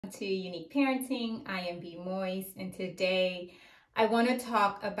to Unique Parenting. I am B. Moise, and today I want to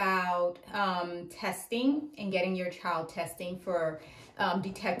talk about testing and getting your child testing for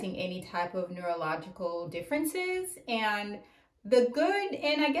detecting any type of neurological differences and the good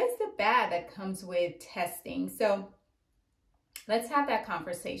and I guess the bad that comes with testing. So let's have that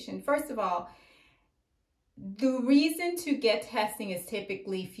conversation. First of all, the reason to get testing is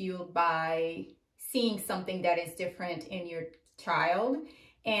typically fueled by seeing something that is different in your child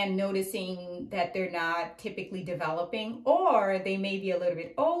and noticing that they're not typically developing, or they may be a little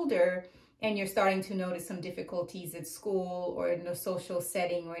bit older and you're starting to notice some difficulties at school or in a social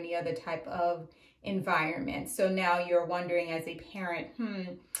setting or any other type of environment. So now you're wondering as a parent,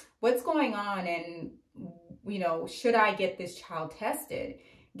 what's going on, and should I get this child tested?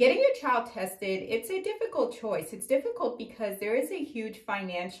 Getting your child tested, it's a difficult choice. It's difficult because there is a huge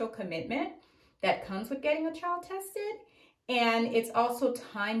financial commitment that comes with getting a child tested, and it's also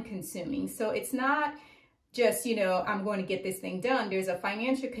time consuming. So it's not just, I'm going to get this thing done. There's a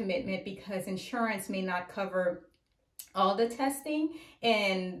financial commitment because insurance may not cover all the testing,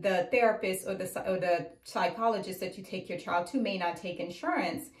 and the therapist or the psychologist that you take your child to may not take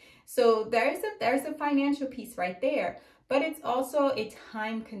insurance. So there's a financial piece right there, but it's also a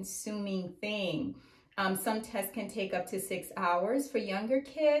time consuming thing. Some tests can take up to 6 hours. For younger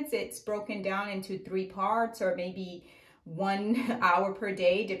kids, it's broken down into 3 parts, or maybe 1 hour per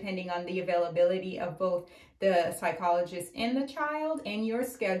day, depending on the availability of both the psychologist and the child and your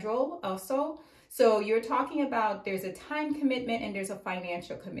schedule also. So you're talking about there's a time commitment and there's a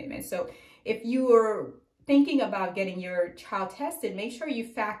financial commitment. So if you are thinking about getting your child tested, make sure you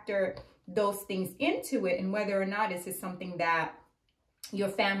factor those things into it, and whether or not this is something that your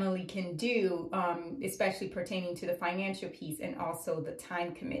family can do, especially pertaining to the financial piece and also the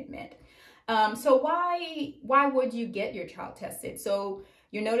time commitment. So why would you get your child tested? So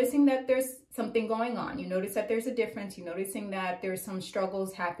you're noticing that there's something going on. You notice that there's a difference. You're noticing that there's some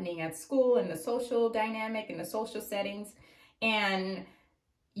struggles happening at school and the social dynamic and the social settings. And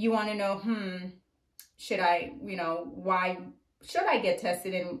you want to know, why should I get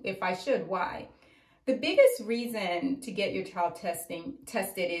tested? And if I should, why? The biggest reason to get your child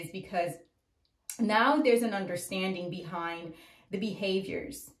tested is because now there's an understanding behind the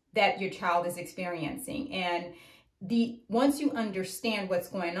behaviors that your child is experiencing. And once you understand what's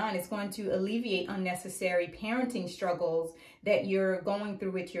going on, it's going to alleviate unnecessary parenting struggles that you're going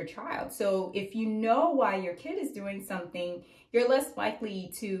through with your child. So if you know why your kid is doing something, you're less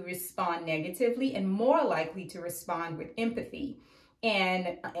likely to respond negatively and more likely to respond with empathy.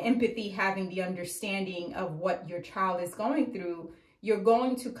 And empathy, having the understanding of what your child is going through, you're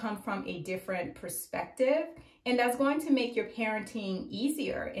going to come from a different perspective, and that's going to make your parenting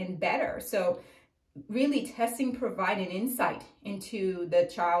easier and better. So really, testing provide an insight into the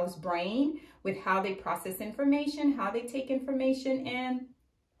child's brain with how they process information, how they take information in,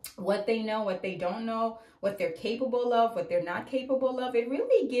 what they know, what they don't know, what they're capable of, what they're not capable of. It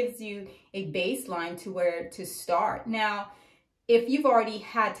really gives you a baseline to where to start. Now, if you've already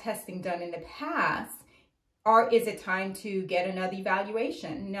had testing done in the past, or is it time to get another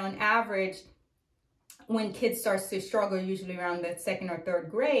evaluation? Now, on average, when kids start to struggle, usually around the 2nd or 3rd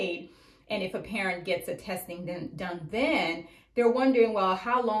grade, and if a parent gets a testing done then, they're wondering, well,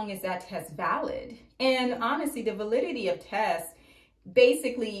 how long is that test valid? And honestly, the validity of tests,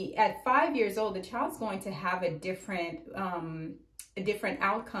 basically at 5 years old, the child's going to have a different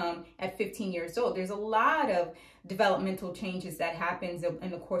outcome at 15 years old. There's a lot of developmental changes that happens in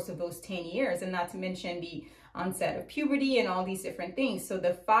the course of those 10 years, and not to mention the onset of puberty and all these different things. So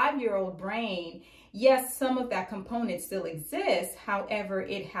the 5-year-old brain, yes, some of that component still exists. However,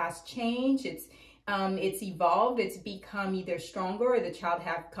 it has changed. It's evolved. It's become either stronger, or the child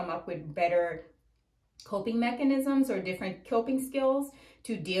have come up with better coping mechanisms or different coping skills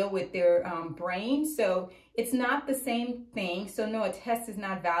to deal with their brain. So it's not the same thing. So no, a test is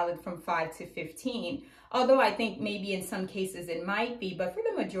not valid from 5 to 15. Although I think maybe in some cases it might be, but for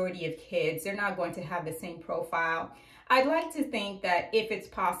the majority of kids, they're not going to have the same profile. I'd like to think that if it's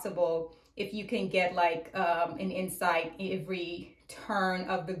possible, if you can get like an insight every turn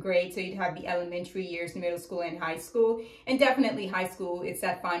of the grade, so you'd have the elementary years, middle school, and high school. And definitely high school, it's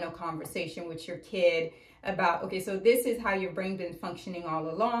that final conversation with your kid about, okay, so this is how your brain's been functioning all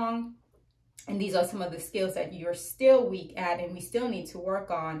along, and these are some of the skills that you're still weak at and we still need to work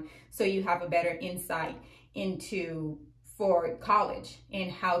on, so you have a better insight into for college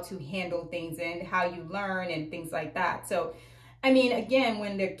and how to handle things and how you learn and things like that. So I mean, again,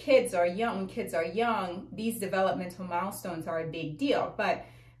 when kids are young, these developmental milestones are a big deal. But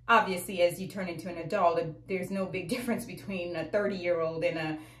obviously, as you turn into an adult, there's no big difference between a 30-year-old and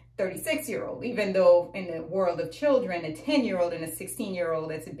a 36-year-old, even though in the world of children, a 10-year-old and a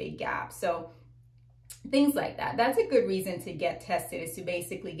 16-year-old, it's a big gap. So things like that. That's a good reason to get tested, is to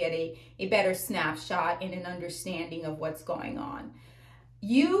basically get a better snapshot and an understanding of what's going on.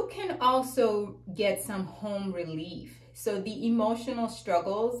 You can also get some home relief. So the emotional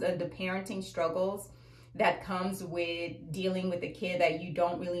struggles and the parenting struggles that comes with dealing with a kid that you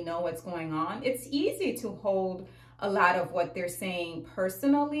don't really know what's going on, it's easy to hold a lot of what they're saying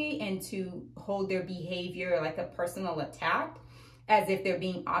personally and to hold their behavior like a personal attack, as if they're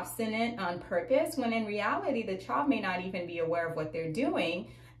being obstinate on purpose, when in reality, the child may not even be aware of what they're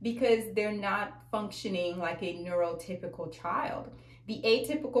doing because they're not functioning like a neurotypical child. The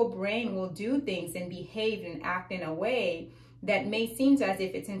atypical brain will do things and behave and act in a way that may seem as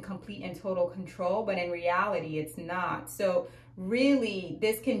if it's in complete and total control, but in reality, it's not. So really,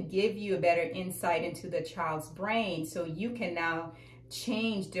 this can give you a better insight into the child's brain, so you can now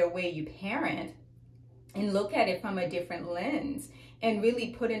change the way you parent and look at it from a different lens and really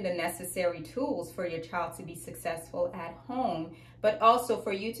put in the necessary tools for your child to be successful at home, but also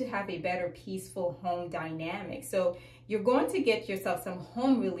for you to have a better peaceful home dynamic. So you're going to get yourself some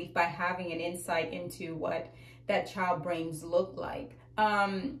home relief by having an insight into what that child brains look like.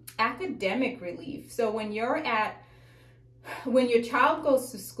 Academic relief. So when your child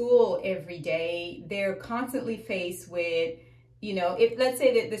goes to school every day, they're constantly faced with, if let's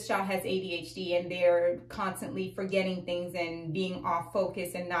say that this child has ADHD and they're constantly forgetting things and being off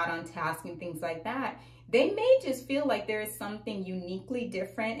focus and not on task and things like that, they may just feel like there is something uniquely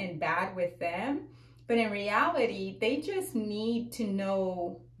different and bad with them. But in reality, they just need to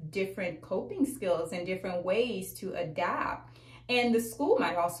know different coping skills and different ways to adapt. And the school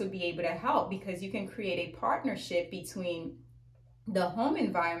might also be able to help, because you can create a partnership between the home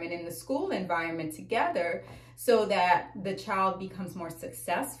environment and the school environment together so that the child becomes more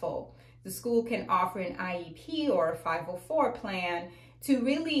successful. The school can offer an IEP or a 504 plan to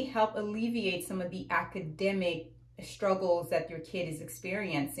really help alleviate some of the academic struggles that your kid is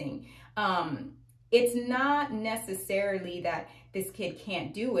experiencing. It's not necessarily that this kid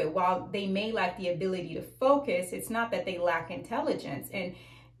can't do it. While they may lack the ability to focus, it's not that they lack intelligence. And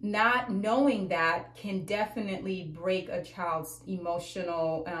not knowing that can definitely break a child's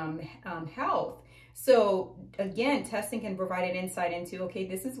emotional health. So again, testing can provide an insight into, okay,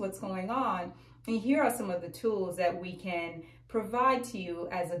 this is what's going on, and here are some of the tools that we can provide to you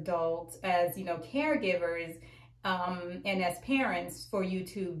as adults, as caregivers, and as parents, for you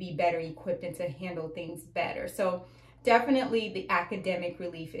to be better equipped and to handle things better. So definitely the academic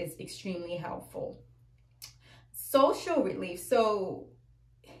relief is extremely helpful. Social relief. So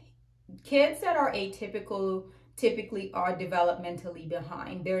kids that are atypical typically are developmentally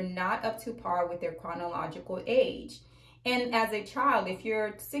behind. They're not up to par with their chronological age. And as a child, if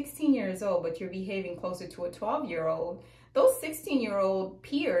you're 16 years old, but you're behaving closer to a 12-year-old, those 16-year-old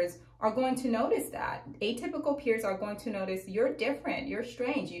peers are going to notice that. Atypical peers are going to notice you're different, you're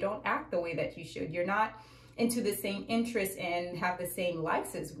strange, you don't act the way that you should, you're not into the same interests and have the same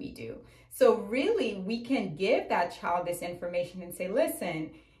likes as we do. So really, we can give that child this information and say,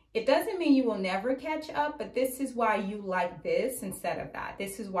 listen, it doesn't mean you will never catch up, but this is why you like this instead of that.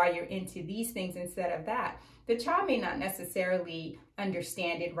 This is why you're into these things instead of that. The child may not necessarily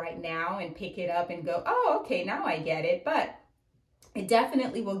understand it right now and pick it up and go, oh, okay, now I get it. But it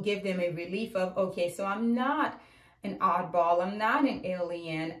definitely will give them a relief of, okay, so I'm not an oddball, I'm not an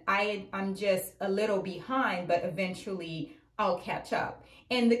alien, I'm just a little behind, but eventually I'll catch up.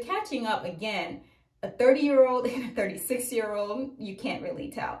 And the catching up, again, a 30-year-old and a 36-year-old, you can't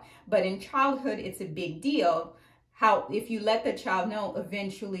really tell. But in childhood, it's a big deal. How, if you let the child know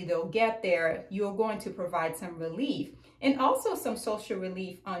eventually they'll get there, you're going to provide some relief, and also some social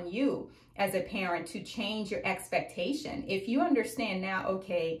relief on you as a parent to change your expectation. If you understand now,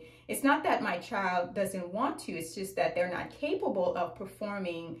 okay, it's not that my child doesn't want to, it's just that they're not capable of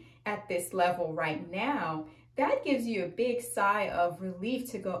performing at this level right now, that gives you a big sigh of relief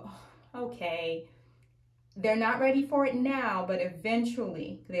to go, oh, okay, they're not ready for it now, but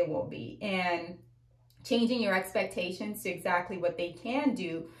eventually they will be. And changing your expectations to exactly what they can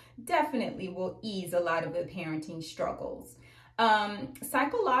do definitely will ease a lot of the parenting struggles.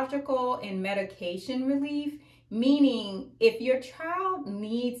 Psychological and medication relief, meaning if your child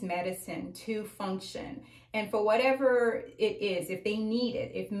needs medicine to function, and for whatever it is, if they need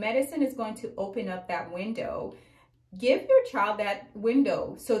it, if medicine is going to open up that window, give your child that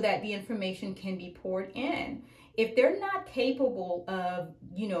window so that the information can be poured in. If they're not capable of,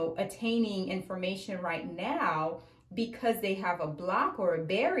 attaining information right now because they have a block or a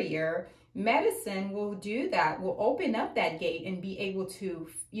barrier, Medicine will do that, will open up that gate and be able to,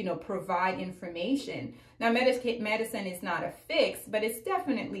 provide information. Now, medicine is not a fix, but it's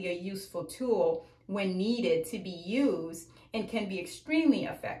definitely a useful tool when needed to be used and can be extremely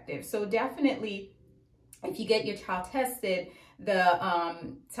effective. So definitely, if you get your child tested,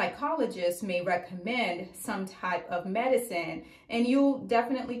 the psychologist may recommend some type of medicine, and you'll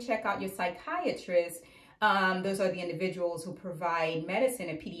definitely check out your psychiatrist. Those are the individuals who provide medicine,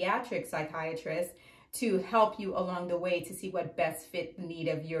 a pediatric psychiatrist, to help you along the way to see what best fit the need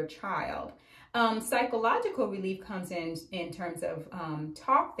of your child. Psychological relief comes in terms of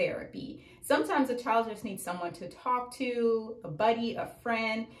talk therapy. Sometimes a child just needs someone to talk to, a buddy, a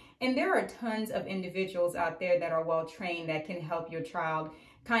friend, and there are tons of individuals out there that are well trained that can help your child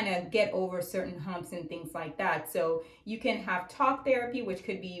kind of get over certain humps and things like that. So you can have talk therapy, which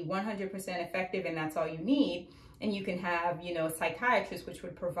could be 100% effective, and that's all you need. And you can have, a psychiatrist, which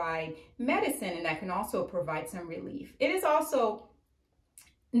would provide medicine, and that can also provide some relief. It is also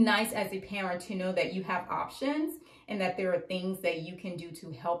nice as a parent to know that you have options and that there are things that you can do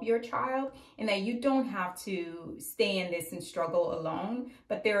to help your child, and that you don't have to stay in this and struggle alone,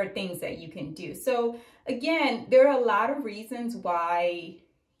 but there are things that you can do. So again, there are a lot of reasons why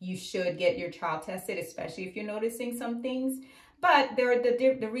you should get your child tested, especially if you're noticing some things. But there are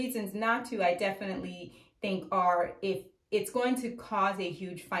the reasons not to, I definitely think, are if it's going to cause a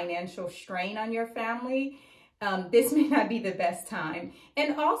huge financial strain on your family, this may not be the best time.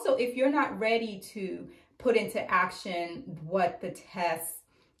 And also, if you're not ready to put into action what the test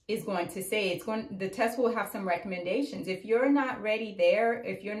is going to say, the test will have some recommendations. If you're not ready there,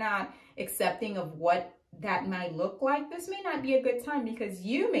 if you're not accepting of what that might look like, this may not be a good time, because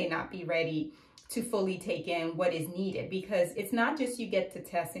you may not be ready to fully take in what is needed. Because it's not just you get to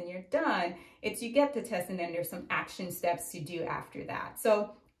test and you're done, it's you get to test and then there's some action steps to do after that.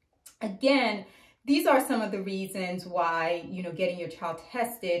 So again, these are some of the reasons why, getting your child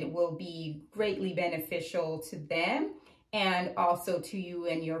tested will be greatly beneficial to them and also to you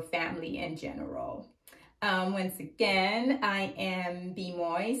and your family in general. Once again, I am B.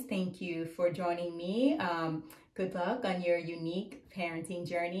 Moyes. Thank you for joining me. Good luck on your unique parenting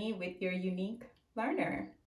journey with your unique learner.